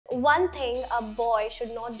one thing a boy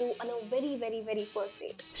should not do on a very first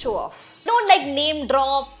date. Show off. Don't like name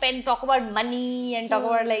drop and talk about money and talk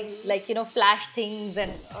about like you know, flash things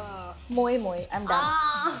and moe. I'm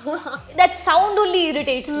done. That sound only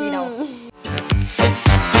irritates me now.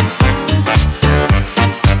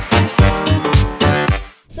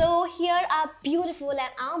 So here our beautiful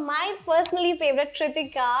and my personally favorite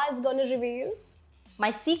Kritika is going to reveal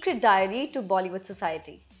My secret diary to Bollywood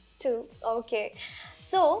Society. too. Okay.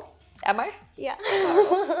 So, Am I? yeah.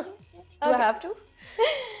 Do I have to?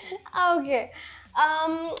 Okay.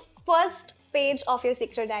 First page of your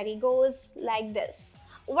secret diary goes like this.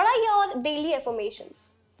 What are your daily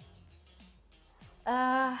affirmations?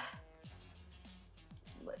 Can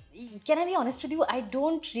I be honest with you? I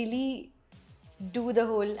don't really do the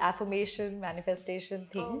whole affirmation, manifestation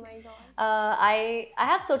thing. Oh my god. I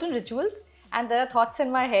have certain rituals and there are thoughts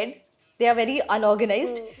in my head. They are very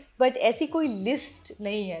unorganized. But ऐसी कोई list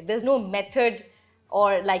नहीं है. There's no method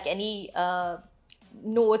or like any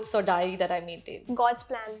notes or diary that I maintain. God's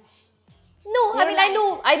plan. No, I mean, I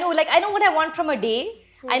know what I want from a day.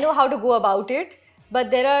 I know how to go about it.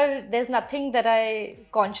 But there's nothing that I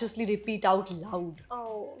consciously repeat out loud.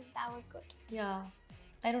 Oh, that was good. Yeah,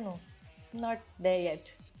 I don't know. I'm not there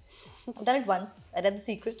yet. I've done it once. I read The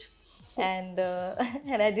Secret, and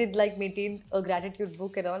and I did like maintain a gratitude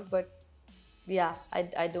book and all. But yeah,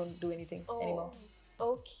 I don't do anything anymore.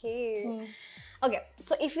 Okay. Okay.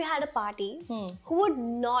 So if you had a party, who would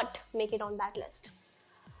not make it on that list?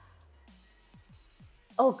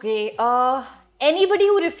 Okay. Anybody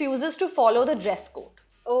who refuses to follow the dress code.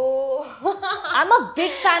 Oh. I'm a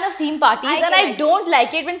big fan of theme parties and I don't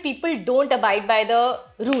like it when people don't abide by the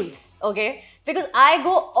rules, okay? Because I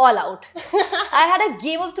go all out. I had a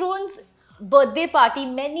Game of Thrones birthday party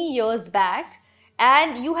many years back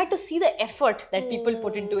and you had to see the effort that people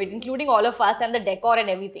put into it, including all of us and the decor and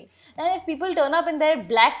everything. And if people turn up in their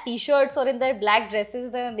black t-shirts or in their black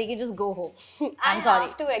dresses, then they can just go home. I'm sorry. I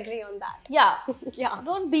have to agree on that. Yeah. Yeah.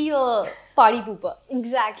 Don't be a party pooper.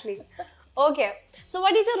 Exactly. Okay. So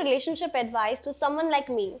what is your relationship advice to someone like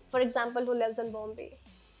me, for example, who lives in Bombay?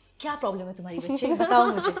 क्या problem है तुम्हारी बच्चे? बताओ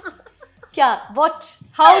मुझे. क्या? What?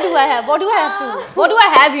 How do I have? What do I have to? What do I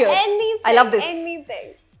have here? Anything. I love this.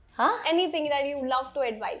 Anything. Huh? Anything that you love to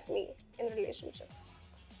advise me in a relationship.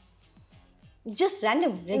 Just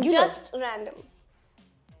random, regular. Just random.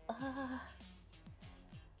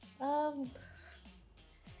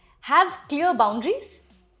 Have clear boundaries.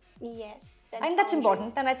 Yes. I think that's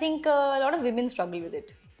important, and I think a lot of women struggle with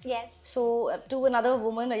it. Yes. So, to another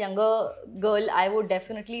woman, a younger girl, I would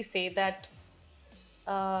definitely say that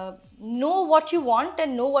know what you want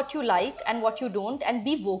and know what you like and what you don't, and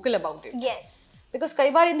be vocal about it. Yes. Because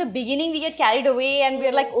kai baar in the beginning we get carried away and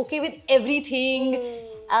we're like okay with everything,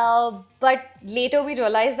 but later we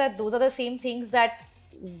realize that those are the same things that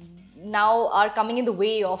now are coming in the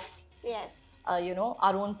way of you know,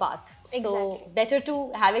 our own path. Exactly. So better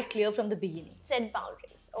to have it clear from the beginning. Set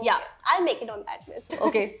boundaries. Okay. Yeah. I'll make it on that list.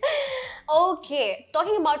 Okay. Okay.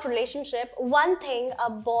 Talking about relationship, one thing a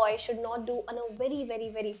boy should not do on a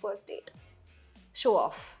very first date. Show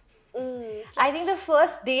off. I think the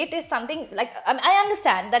first date is something like, I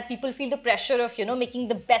understand that people feel the pressure of, you know, making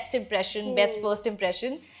the best impression, best first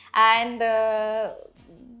impression, and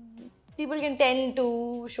people can tend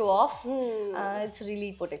to show off. It's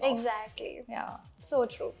really putting off. Exactly. Yeah. So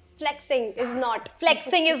true. Flexing is not.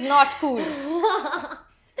 Flexing is not cool.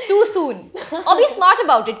 Too soon. Or be smart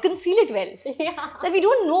about it. Conceal it well. Yeah. That we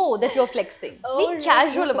don't know that you're flexing. Oh, be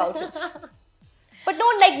casual about it. But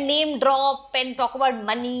don't like name drop and talk about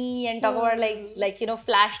money and talk about like you know,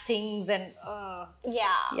 flash things and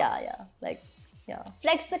yeah.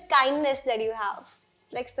 Flex the kindness that you have.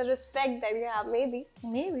 Flex the respect that you have, maybe.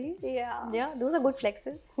 Maybe. Yeah. Those are good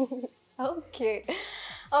flexes. Okay.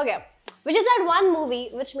 Okay. Which is that one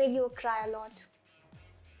movie which made you cry a lot?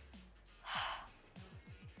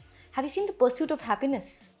 Have you seen The Pursuit of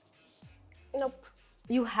Happiness? Nope.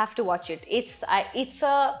 You have to watch it. It's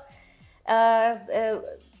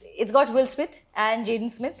got Will Smith and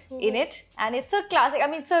Jaden Smith in it, and it's a classic. I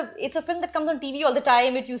mean, it's a film that comes on TV all the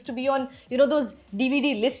time. It used to be on, you know, those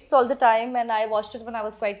DVD lists all the time, and I watched it when I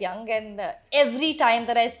was quite young. And every time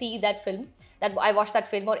that I see that film, that I watch that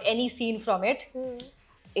film or any scene from it,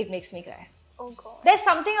 it makes me cry. Oh God. There's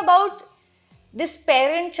something about this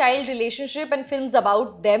parent-child relationship and films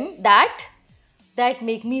about them that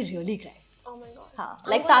make me really cry. Oh my God.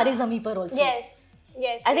 Like Tare Zameen Par also. Yes.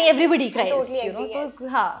 I think everybody cries. I totally you agree, know. yes. So,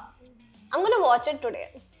 I'm gonna watch it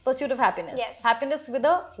today. Pursuit of Happiness. Yes. Happiness with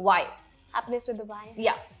a Y. Happiness with the Y.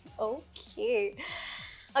 Yeah. Okay.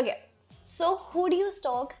 Okay. So who do you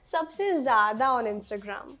stalk सबसे ज़्यादा on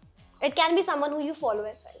Instagram? It can be someone who you follow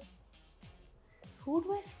as well. Who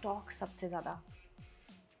do I stalk सबसे ज़्यादा?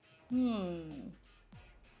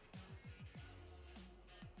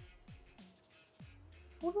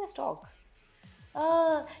 Who do I stalk?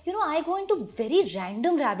 I go into very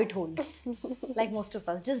random rabbit holes, like most of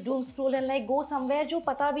us. Just doom scroll and like go somewhere जो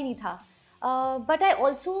पता भी नहीं था. But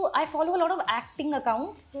I follow a lot of acting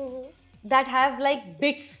accounts that have like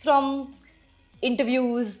bits from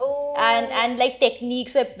interviews and like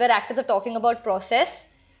techniques where actors are talking about process.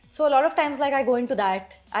 So a lot of times like I go into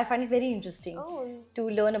that. I find it very interesting to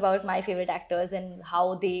learn about my favorite actors and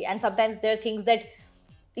how they, and sometimes there are things that,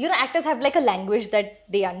 actors have like a language that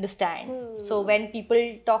they understand. So when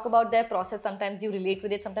people talk about their process, sometimes you relate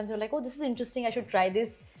with it. Sometimes you're like, oh, this is interesting. I should try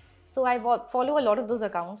this. So I follow a lot of those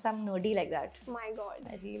accounts. I'm nerdy like that. My God.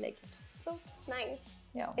 I really like it. So nice.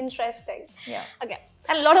 Yeah. Interesting. Yeah. Okay.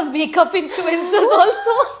 And a lot of makeup influencers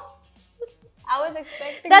also. I was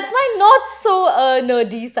expecting That's my not so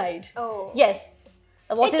nerdy side. Oh. Yes.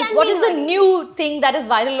 What is the new thing that is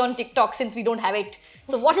viral on TikTok since we don't have it?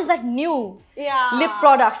 So what is that new lip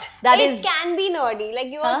product that it can be nerdy. Like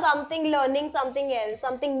you are learning something else,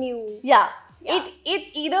 something new. Yeah.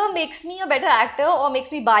 It either makes me a better actor or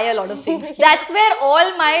makes me buy a lot of things. That's where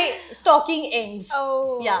all my stalking ends.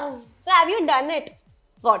 Oh. Yeah. So have you done it?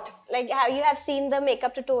 What? Like you have seen the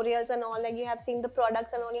makeup tutorials and all, like you have seen the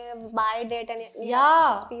products and all, you have bought it and you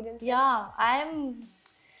have experienced it. Yeah.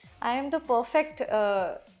 I am the perfect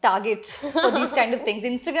target for these kind of things.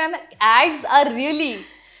 Instagram ads are really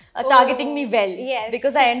targeting me well. Yes.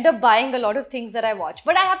 Because I end up buying a lot of things that I watch.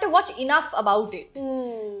 But I have to watch enough about it.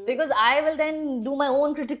 Because I will then do my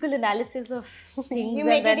own critical analysis of things. You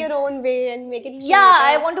make it your own way and make it Yeah,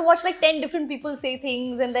 I want to watch like 10 different people say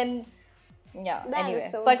things and then... Yeah, that anyway.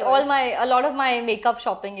 So but good. a lot of my makeup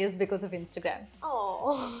shopping is because of Instagram.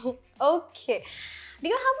 Oh, okay. Do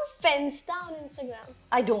you have a Finsta on Instagram?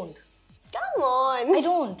 I don't. Come on. I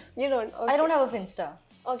don't. You don't? Okay. I don't have a Finsta.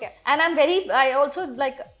 Okay. And I also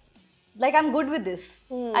like I'm good with this.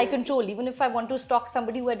 I control. Even if I want to stalk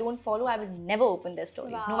somebody who I don't follow, I will never open their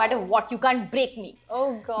story. Wow. No matter what, you can't break me.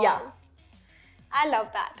 Oh God. Yeah. I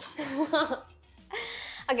love that.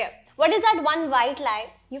 Okay. What is that one white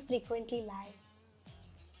lie you frequently lie?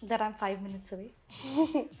 That I'm 5 minutes away.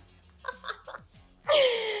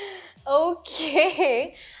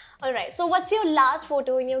 Okay. Alright. So what's your last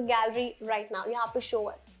photo in your gallery right now? You have to show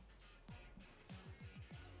us.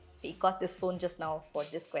 We got this phone just now for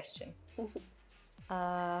this question. It's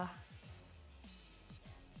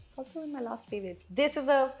also in my last favorites. This is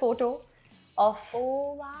a photo of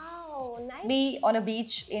me on a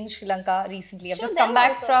beach in Sri Lanka recently. I've just come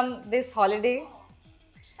back from this holiday.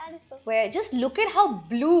 That is so where just look at how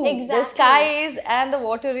blue the sky is and the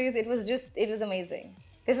water is. It was amazing.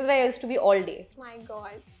 This is where I used to be all day. My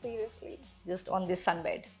God, seriously. Just on this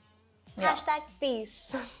sunbed. Yeah. Hashtag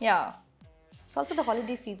peace. Yeah. It's also the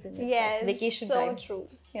holiday season. It's yes, like vacation so time. True.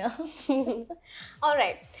 Yeah.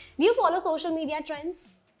 Alright. Do you follow social media trends?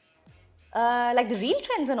 Like the real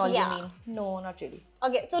trends and all, Yeah. you mean? No, not really.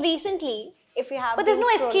 Okay, so recently, if you have But there's no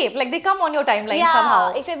escape. Like they come on your timeline yeah,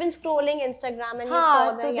 somehow. if you've been scrolling Instagram and you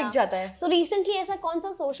saw तो the दिख जाता है. So recently, ऐसा कौन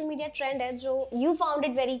सा social media trend है जो you found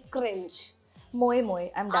it very cringe? Moe,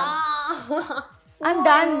 I'm done. I'm Moe,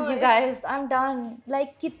 done, moe. you guys. I'm done.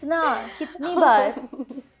 Like kitni bar?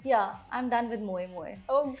 Yeah, I'm done with moe.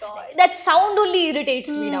 Oh God. That sound only irritates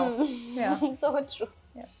me now. Yeah. So true.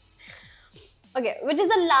 Yeah. Okay, which is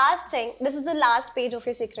the last thing? This is the last page of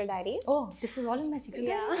your secret diary. Oh, this was all in my secret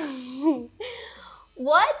diary? Yeah.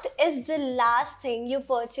 What is the last thing you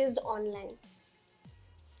purchased online?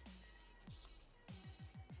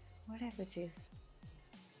 What did I purchase?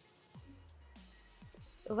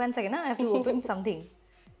 One second, I have to open something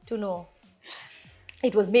to know.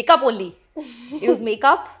 It was makeup only. It was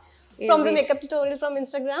makeup. From the makeup tutorial from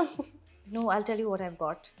Instagram? No, I'll tell you what I've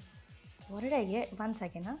got. What did I get? One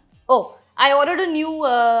second, huh? Oh, I ordered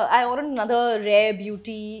another Rare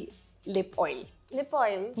Beauty lip oil. Lip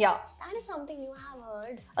oil? Yeah. That is something you have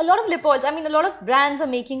heard. A lot of lip oils. I mean, a lot of brands are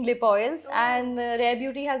making lip oils, and Rare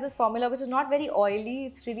Beauty has this formula which is not very oily.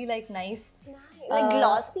 It's really like nice. Like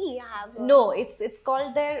glossy, I have heard. No, it's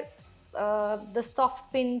called their the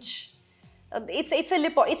soft pinch. It's a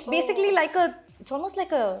lip oil. It's basically like it's almost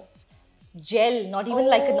like a gel, not even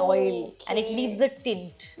like an oil, and it leaves the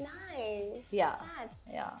tint. Nice. Yeah.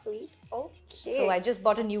 That's sweet. Okay. So I just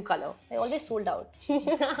bought a new color. I always sold out.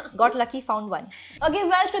 Got lucky, found one. Okay,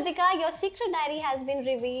 well, Kritika, your secret diary has been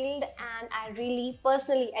revealed, and I really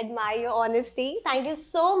personally admire your honesty. Thank you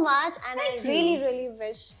so much, and I really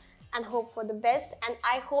wish and hope for the best. And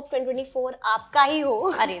I hope 2024 आपका ही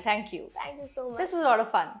हो. Arey, thank you. Thank you so much. This was a lot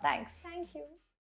of fun. Thanks. Thank you.